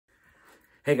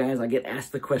Hey guys, I get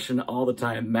asked the question all the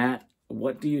time, Matt,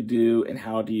 what do you do and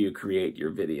how do you create your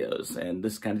videos? And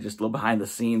this is kind of just a little behind the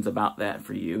scenes about that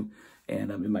for you. And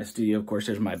I'm in my studio. Of course,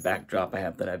 there's my backdrop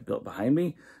that I've built behind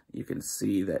me. You can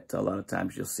see that a lot of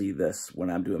times you'll see this when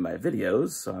I'm doing my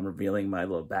videos. So I'm revealing my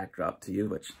little backdrop to you,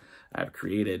 which I've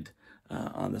created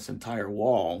on this entire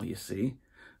wall, you see,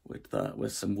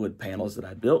 with some wood panels that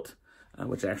I built,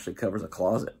 which actually covers a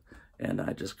closet. And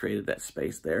I just created that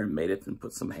space there and made it and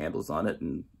put some handles on it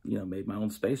and, made my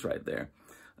own space right there.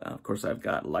 Of course, I've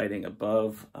got lighting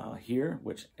above here,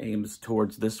 which aims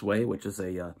towards this way, which is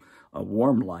a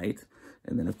warm light.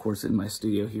 And then, of course, in my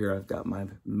studio here, I've got my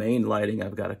main lighting.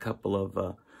 I've got a couple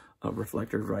of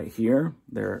reflectors right here.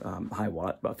 They're high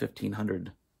watt, about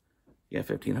 1,500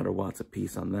 watts a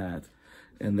piece on that.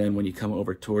 And then when you come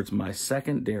over towards my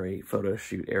secondary photo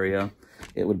shoot area,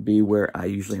 it would be where I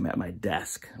usually am at my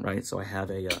desk, right? So I have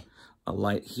a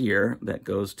light here that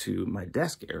goes to my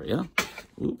desk area.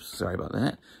 Oops, sorry about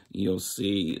that. You'll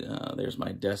see there's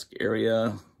my desk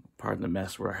area. Pardon the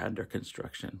mess, we're under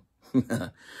construction.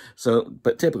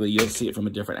 But typically you'll see it from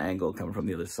a different angle coming from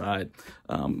the other side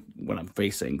when I'm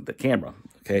facing the camera.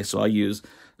 Okay, so I'll use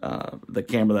the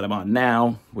camera that I'm on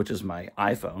now, which is my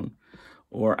iPhone.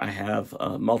 Or I have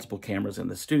multiple cameras in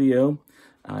the studio.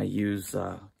 I use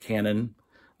Canon.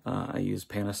 I use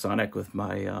Panasonic with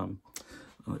my,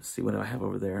 let's see, what do I have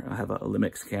over there? I have a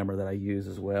Lumix camera that I use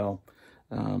as well.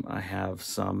 I have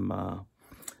some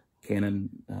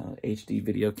Canon HD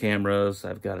video cameras.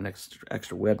 I've got an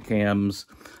extra webcams.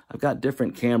 I've got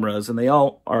different cameras, and they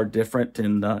all are different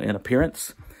in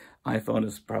appearance. iPhone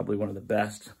is probably one of the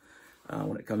best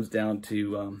when it comes down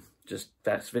to just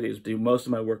fast videos. Do most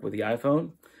of my work with the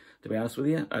iPhone, to be honest with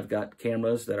you. I've got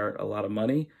cameras that are a lot of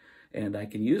money and I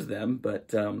can use them,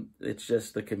 but it's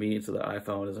just the convenience of the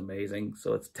iPhone is amazing.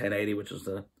 So it's 1080, which is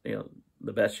the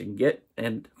best you can get,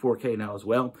 and 4K now as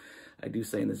well. I do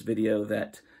say in this video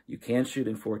that you can shoot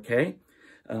in 4K,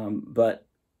 but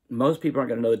most people aren't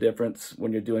going to know the difference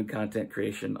when you're doing content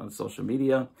creation on social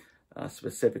media,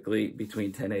 specifically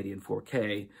between 1080 and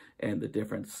 4K, and the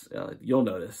difference you'll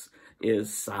notice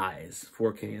is size.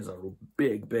 4K is a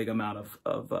big amount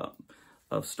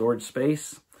of storage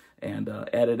space, and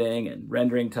editing and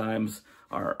rendering times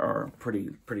are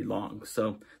pretty long.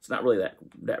 So it's not really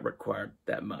that required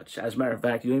that much. As a matter of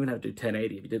fact, you don't even have to do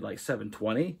 1080. If you did like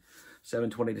 720 to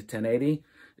 1080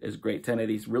 is great.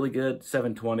 1080 is really good.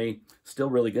 720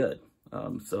 still really good.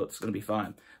 So it's going to be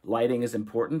fine. Lighting is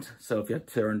important. So if you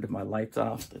turn my lights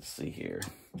off, let's see here.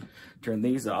 Turn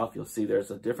these off, you'll see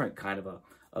there's a different kind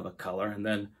of a color. And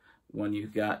then when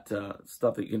you've got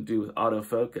stuff that you can do with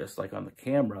autofocus, like on the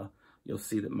camera, you'll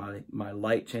see that my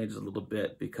light changes a little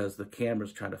bit because the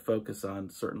camera's trying to focus on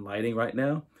certain lighting right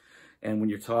now. And when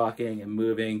you're talking and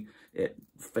moving, it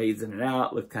fades in and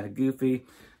out, looks kind of goofy.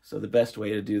 So the best way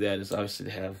to do that is obviously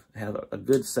to have a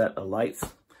good set of lights.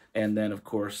 And then, of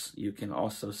course, you can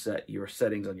also set your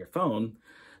settings on your phone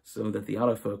so that the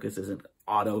autofocus isn't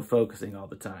auto-focusing all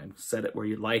the time. Set it where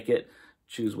you like it,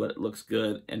 choose what looks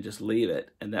good, and just leave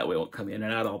it. And that way it won't come in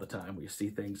and out all the time where you see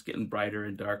things getting brighter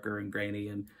and darker and grainy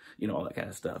and, all that kind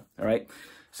of stuff. All right?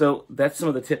 So that's some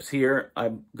of the tips here.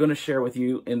 I'm going to share with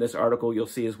you in this article. You'll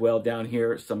see as well down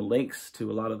here some links to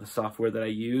a lot of the software that I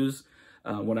use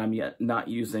when I'm yet not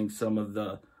using some of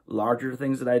the larger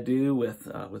things that I do with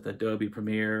Adobe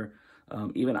Premiere,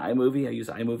 even iMovie. I use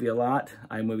iMovie a lot.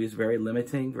 iMovie is very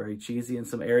limiting, very cheesy in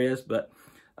some areas, but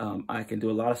I can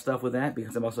do a lot of stuff with that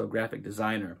because I'm also a graphic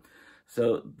designer.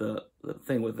 So the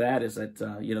thing with that is that,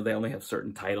 they only have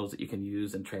certain titles that you can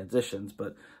use and transitions,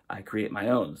 but I create my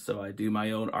own. So I do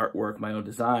my own artwork, my own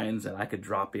designs, and I could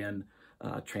drop in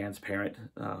transparent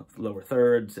lower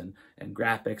thirds and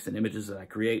graphics and images that I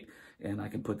create, and I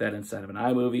can put that inside of an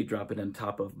iMovie, drop it on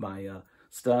top of my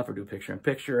stuff, or do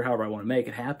picture-in-picture, however I want to make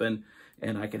it happen,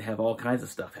 and I can have all kinds of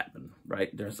stuff happen,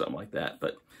 right? There's something like that.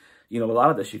 But, a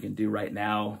lot of this you can do right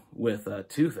now with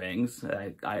two things.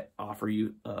 I offer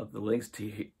you the links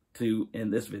to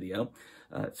in this video.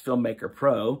 It's Filmmaker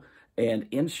Pro and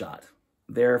InShot.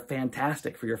 They're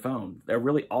fantastic for your phone. They're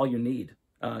really all you need.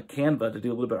 Canva to do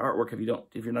a little bit of artwork.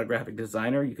 If you're not a graphic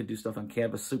designer, you can do stuff on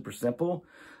Canva, super simple.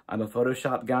 I'm a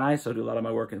Photoshop guy, so I do a lot of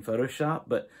my work in Photoshop,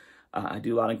 but I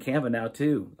do a lot in Canva now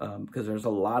too, because there's a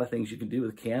lot of things you can do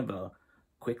with Canva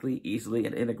quickly, easily,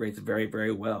 and integrates very,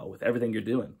 very well with everything you're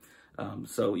doing.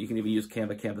 So you can even use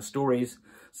Canva Stories.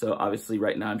 So obviously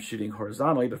right now I'm shooting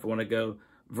horizontally, but if I want to go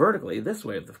vertically this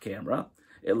way with the camera,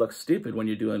 it looks stupid when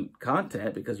you're doing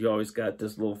content because you always got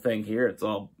this little thing here. It's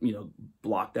all,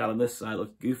 blocked out on this side,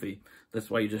 looks goofy. That's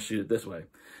why you just shoot it this way.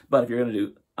 But if you're going to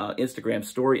do Instagram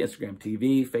story, Instagram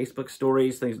TV, Facebook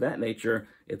stories, things of that nature,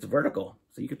 it's vertical.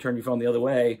 So you could turn your phone the other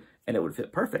way and it would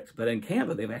fit perfect. But in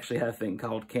Canva, they've actually had a thing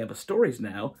called Canva Stories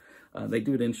now. They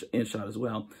do it in InShot as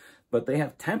well. But they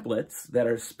have templates that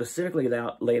are specifically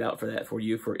laid out for that for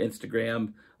you, for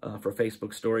Instagram, for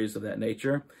Facebook stories of that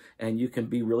nature. And you can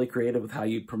be really creative with how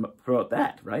you promote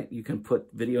that, right? You can put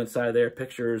video inside there,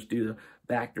 pictures, do the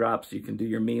backdrops, you can do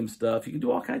your meme stuff, you can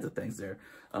do all kinds of things there.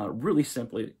 Really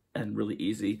simply and really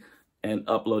easy, and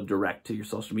upload direct to your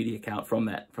social media account from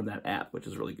that app, which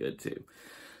is really good too.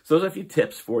 So those are a few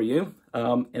tips for you.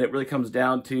 And it really comes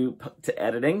down to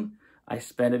editing. I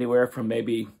spend anywhere from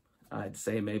I'd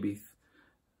say maybe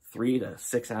 3 to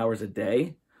 6 hours a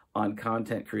day on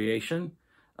content creation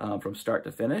from start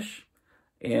to finish.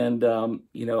 And,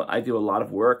 you know, I do a lot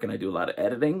of work and I do a lot of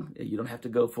editing. You don't have to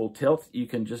go full tilt. You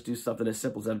can just do something as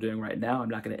simple as I'm doing right now. I'm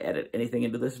not going to edit anything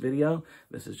into this video.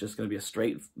 This is just going to be a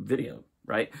straight video,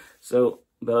 right? So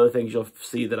the other things you'll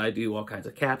see that I do all kinds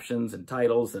of captions and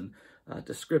titles and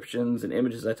descriptions and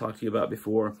images I talked to you about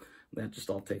before. That just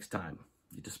all takes time.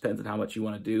 It just depends on how much you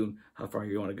want to do, how far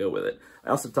you want to go with it.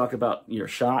 I also talked about your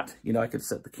shot. You know, I could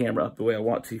set the camera up the way I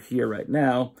want to here right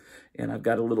now. And I've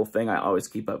got a little thing I always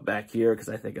keep up back here because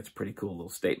I think it's a pretty cool little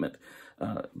statement.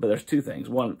 But there's two things.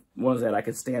 One is that I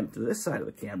could stand to this side of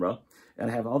the camera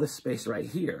and I have all this space right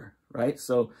here, right?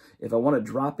 So if I want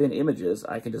to drop in images,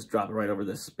 I can just drop it right over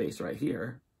this space right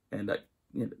here. And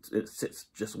you know, it sits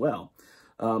just well.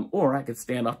 Or I could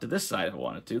stand off to this side if I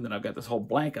wanted to. Then I've got this whole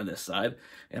blank on this side,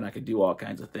 and I could do all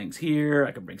kinds of things here.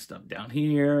 I can bring stuff down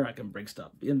here. I can bring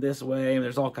stuff in this way. And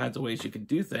there's all kinds of ways you can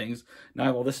do things. Now I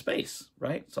have all this space,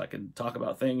 right? So I can talk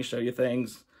about things, show you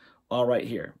things, all right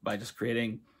here by just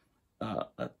creating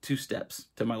 2 steps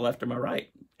to my left or my right.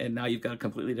 And now you've got a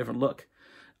completely different look.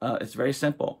 It's very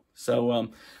simple. So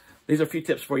these are a few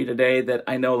tips for you today that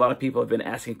I know a lot of people have been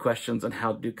asking questions on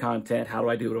how to do content. How do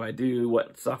I do what do I do?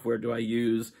 What software do I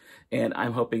use? And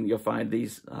I'm hoping you'll find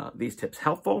these tips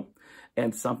helpful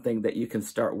and something that you can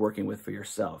start working with for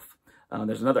yourself.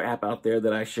 There's another app out there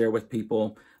that I share with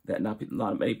people that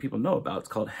not many people know about. It's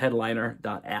called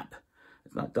Headliner.app.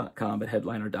 It's not .com, but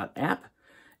Headliner.app.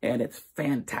 And it's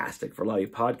fantastic for a lot of you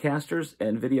podcasters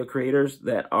and video creators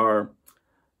that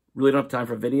really don't have time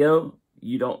for video.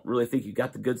 You don't really think you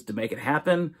got the goods to make it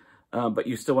happen, but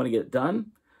you still want to get it done.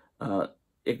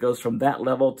 It goes from that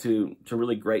level to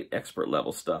really great expert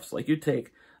level stuff. So like you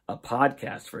take a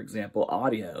podcast, for example,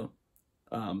 audio,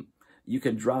 you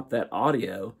can drop that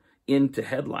audio into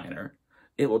Headliner.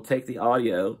 It will take the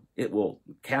audio, it will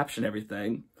caption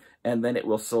everything, and then it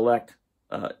will select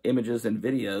images and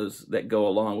videos that go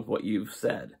along with what you've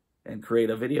said and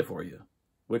create a video for you,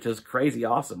 which is crazy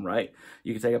awesome, right?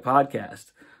 You can take a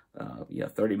podcast,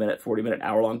 30-minute, 40-minute,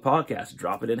 hour-long podcast,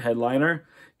 drop it in Headliner.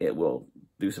 It will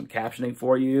do some captioning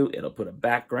for you. It'll put a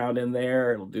background in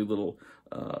there. It'll do little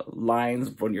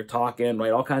lines when you're talking,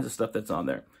 right? All kinds of stuff that's on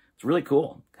there. It's really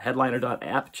cool.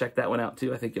 Headliner.app. Check that one out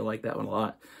too. I think you'll like that one a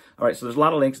lot. All right, so there's a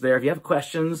lot of links there. If you have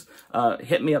questions,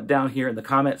 hit me up down here in the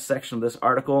comments section of this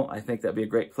article. I think that'd be a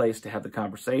great place to have the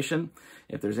conversation.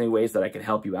 If there's any ways that I can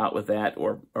help you out with that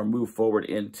or move forward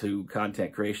into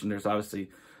content creation, there's obviously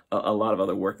a lot of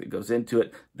other work that goes into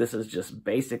it. This is just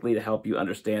basically to help you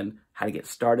understand how to get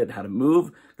started, how to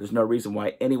move. There's no reason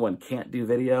why anyone can't do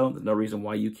video. There's no reason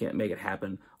why you can't make it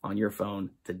happen on your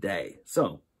phone today.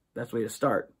 So that's the way to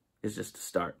start, is just to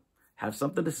start. Have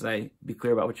something to say, be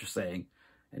clear about what you're saying,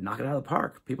 and knock it out of the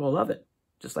park. People will love it,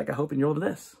 just like I hope in your old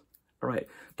this. All right,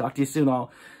 talk to you soon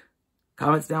all.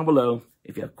 Comments down below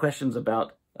if you have questions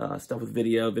about stuff with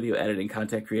video editing,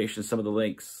 content creation, some of the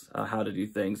links, how to do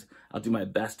things. I'll do my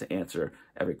best to answer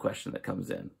every question that comes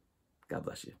in. God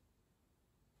bless you.